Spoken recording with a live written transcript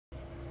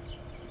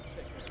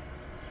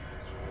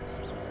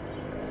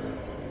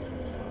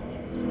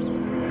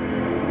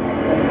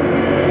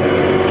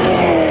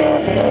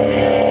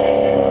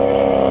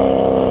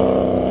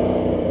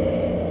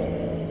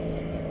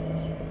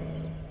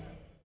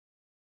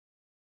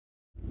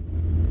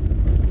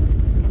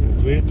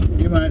clear.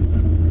 You mate.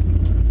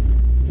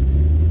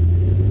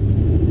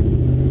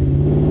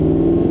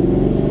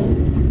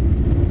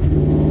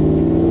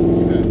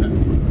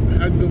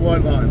 Hug the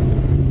white line.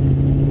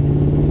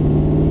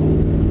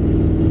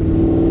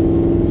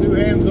 Two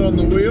hands on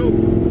the wheel.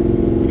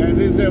 Okay,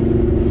 there's our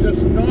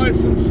just nice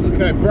and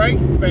okay. Brake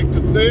back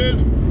to third.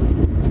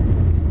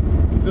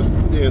 Just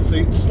yeah.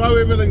 See, slow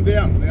everything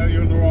down. Now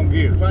you're in the wrong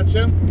gear. Clutch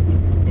in.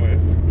 Oh yeah.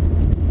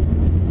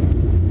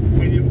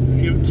 And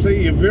you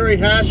see you're very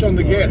harsh on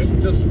the gas. Yeah.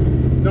 Just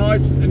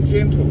nice and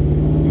gentle.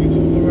 Use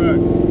all the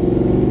road.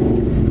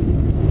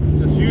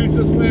 Just use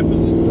this lap as a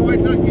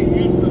side. Don't get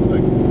used to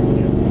things.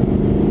 Yeah.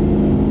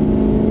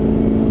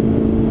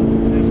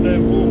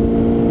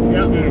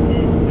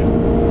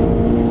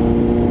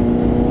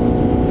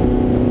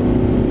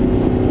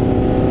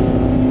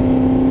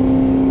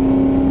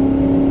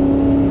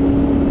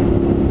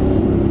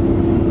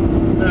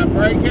 Start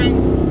braking.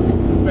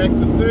 Back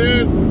to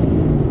third.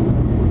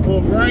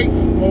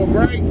 More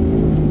brake.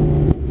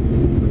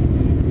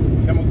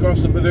 Come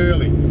across a bit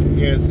early.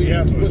 Yeah, see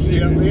how it's pushed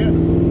out there?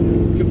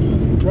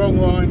 Wrong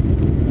line.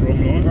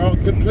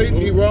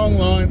 Completely wrong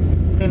line.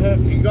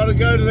 You got to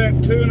go to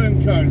that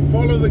turn-in cone.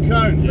 Follow the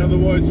cones,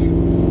 otherwise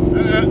you.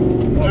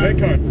 That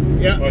cone.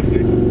 Yeah. I see.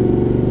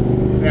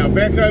 Now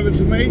back over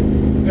to me.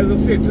 As I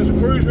said, just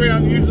cruise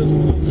around. Use this as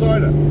a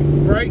decider.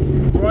 Brake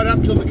right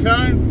up to the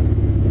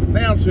cone.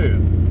 Now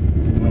turn.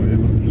 Oh yeah.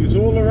 Use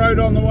all the road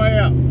on the way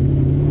up.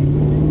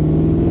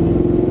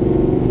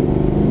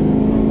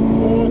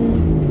 Fourth.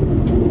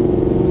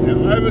 Now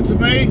over to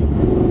me.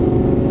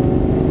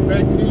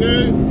 Back to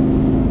you.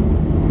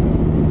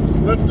 Just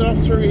lift off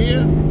through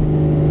here.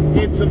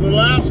 Get to the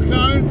last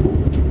cone.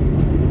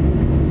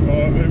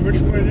 And which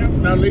way now?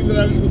 Now leave it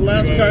over to the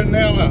last cone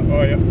now up.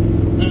 Oh yeah.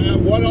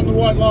 White on the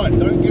white line.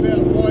 Don't get out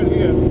wide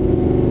here.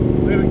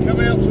 Let it come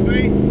out to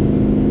me.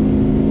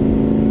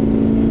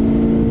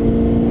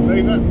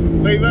 Leave it.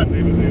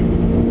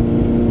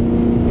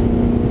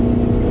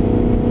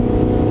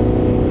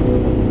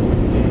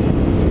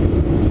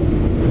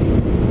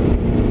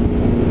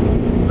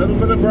 Little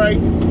bit of brake.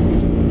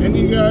 In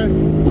you go.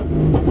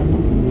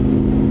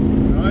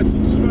 Nice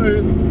and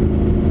smooth.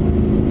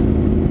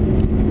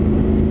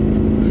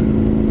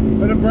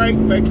 Bit of brake,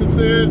 back to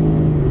third.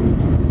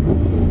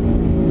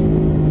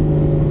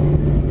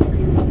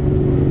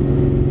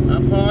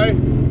 Up high.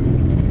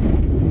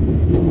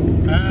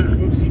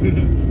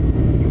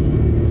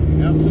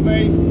 Out to me.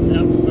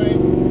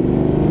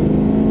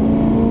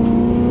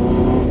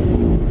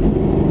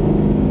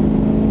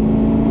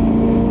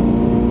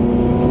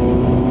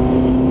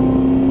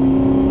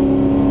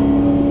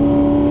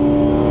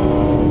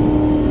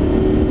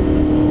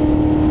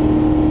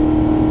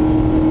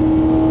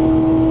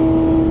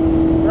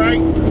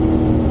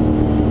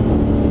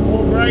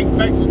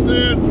 Back to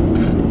third,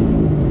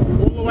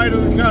 all the way to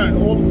the cone,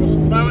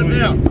 slow it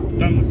down.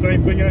 Done the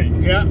same thing, eh?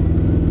 Yeah.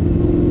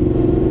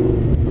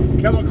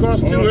 Come across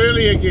too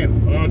early again.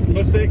 I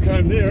missed that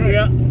cone there, eh?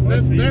 Yeah,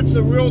 that's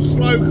a real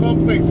slow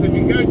complex. If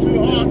you go too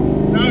hot,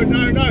 no,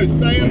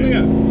 stay in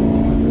there.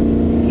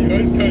 See,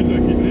 those cones are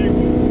getting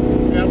evil.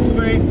 Out to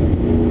me.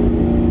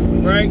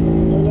 Brake,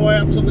 all the way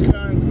up to the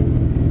cone.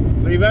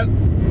 Leave it.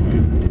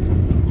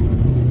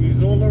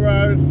 Use all the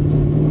road.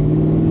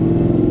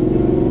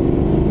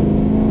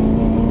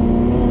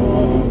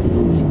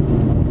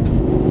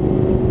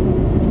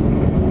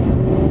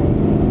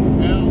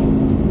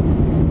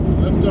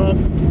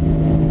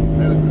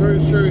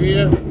 Through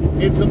here,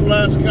 head to the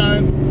last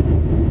cone.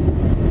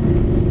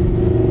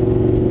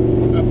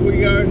 Up we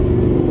go.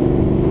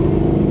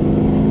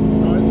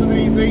 Nice and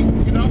easy.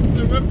 Get off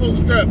the ripple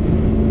strip.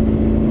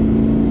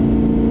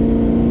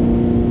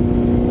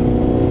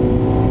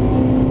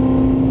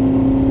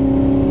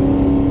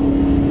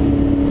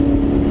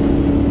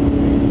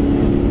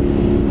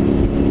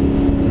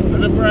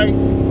 Bit of brake.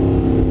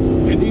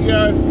 In you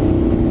go.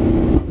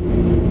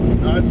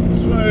 Nice and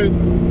smooth.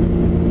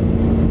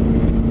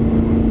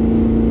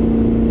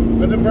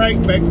 Bit of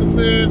brake, back to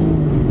third.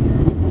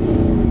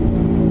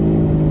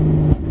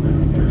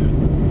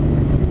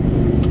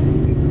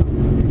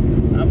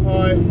 Up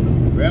high,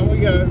 round we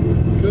go.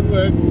 Good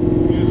work.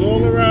 Use all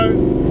the road.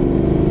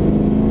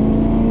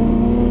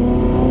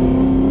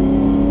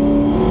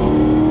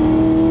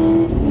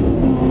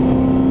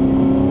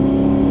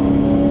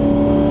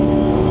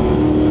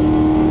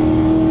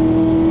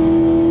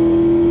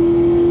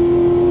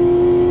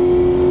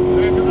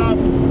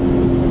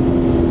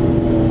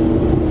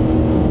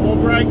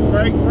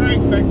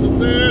 Brake, back to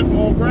third,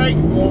 more brake.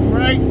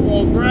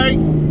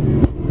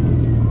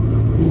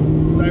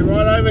 Stay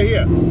right over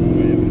here.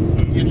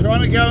 You're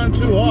trying to go in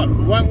too hot, it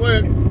won't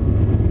work.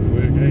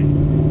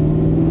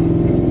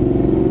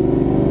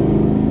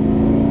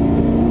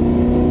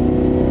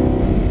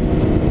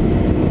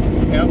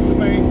 Out to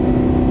me.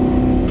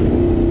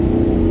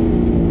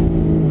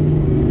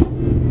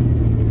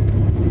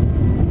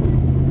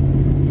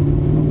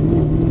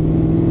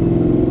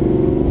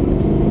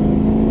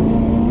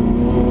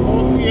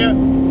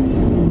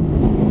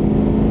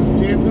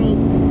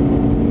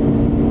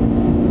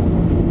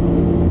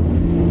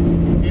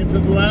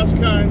 last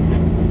cone.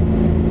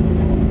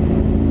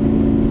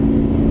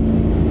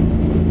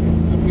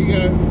 Up you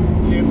go,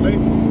 gently.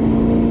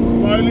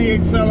 Slowly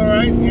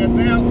accelerate. Yeah,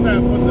 now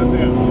start putting it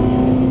down.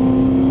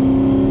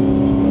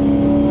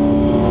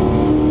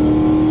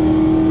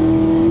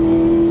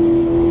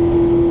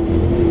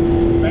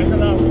 Back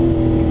it up.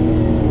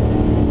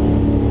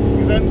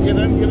 Get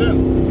in.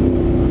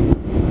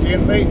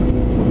 Gently.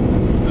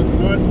 Just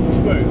nice and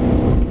smooth.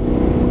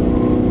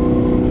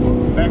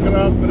 Back it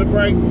up, bit of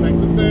brake, back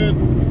to third.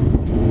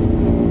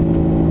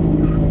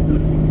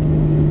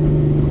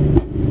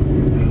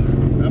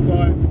 Up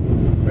high.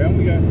 Round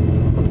we go.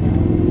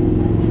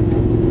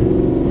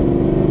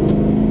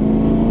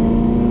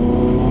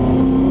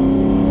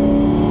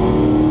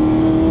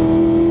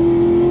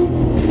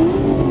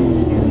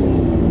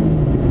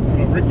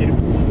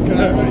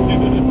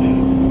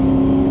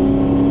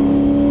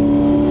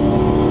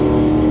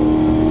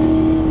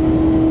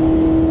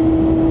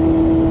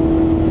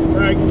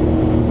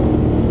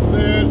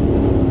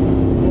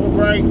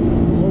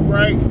 Full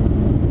brake.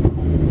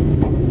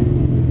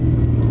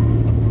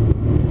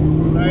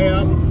 Stay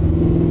up.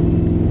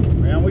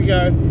 Round we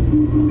go.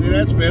 See,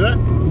 that's better.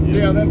 See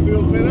how that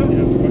feels better?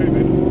 Yeah, it's way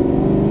better.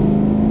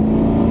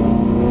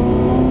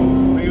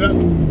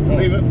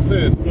 Leave it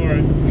third.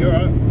 Sorry. You're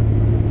right.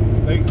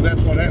 See, 'cause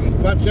that's what happened.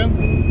 Clutch in.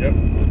 Yep.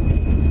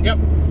 Yep.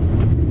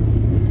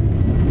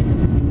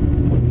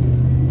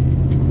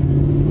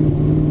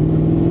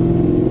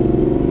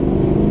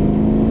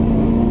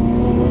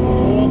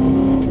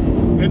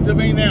 Into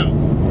me now.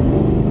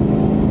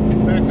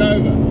 Back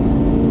over.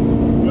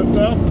 Lift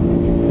off.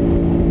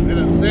 Let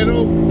it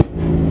settle.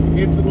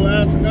 Get to the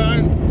last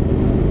cone.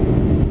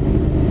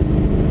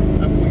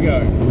 Up we go.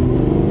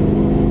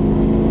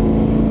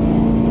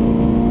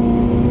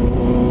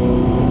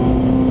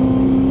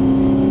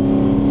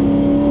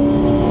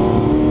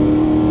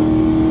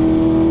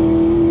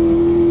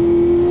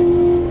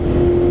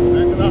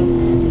 Back it up.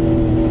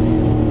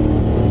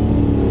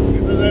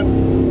 Get to them.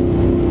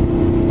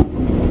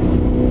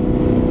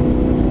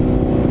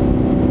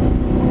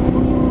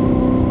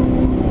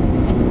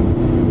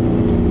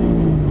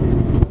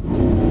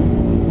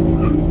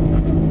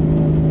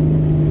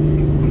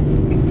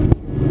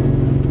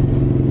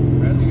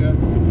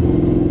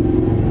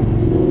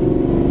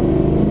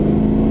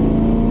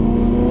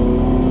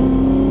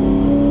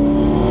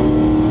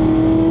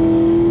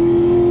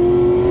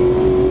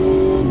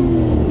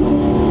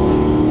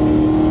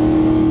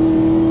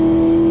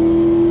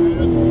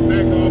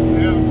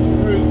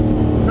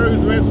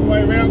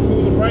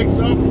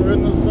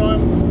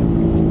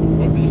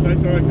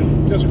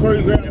 Just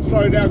cruise around,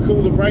 slow down,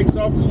 cool the brakes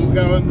off, because we'll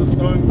go in this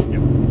time.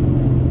 Yep.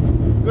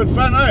 Good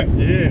fun, eh?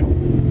 Yeah.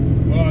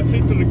 Well, I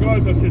said to the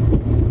guys, I said,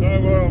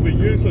 don't worry, I'll be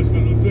useless,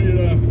 and I'll do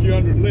a few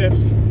hundred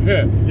laps.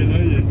 Yeah. You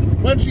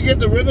know, Once you get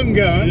the rhythm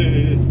going.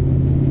 yeah.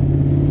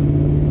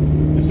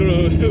 You sort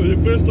of, the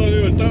first time you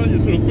ever done it, you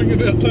sort of think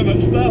about so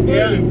much stuff.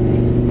 Yeah.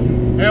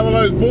 How will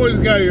those boys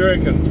go, you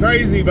reckon?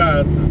 Crazy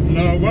bastards.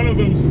 No, one of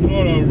them's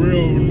not a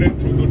real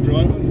natural good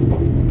driver.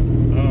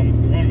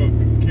 One with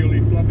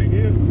peculiarly fluffy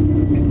hair.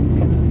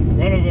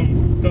 One of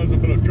them does a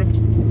bit of drift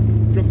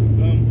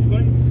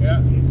things.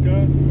 Yeah. Let's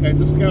go. Okay,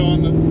 just go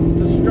on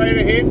just straight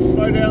ahead,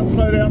 slow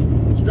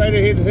down. Straight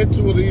ahead, hit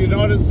with the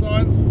United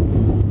signs.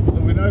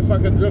 There'll be no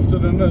fucking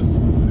drifting in this.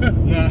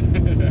 Nah.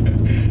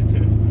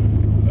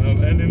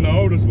 And then the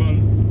oldest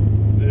one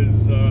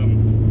is,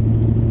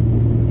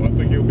 I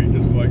think he'll be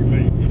just like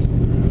me. It's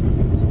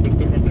a bit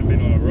different than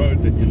being on a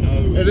road that you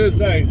know. It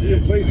is, eh? It's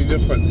completely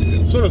different.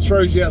 It sort of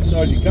throws you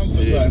outside your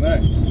comfort zone,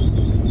 eh?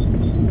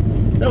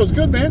 That was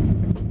good, man.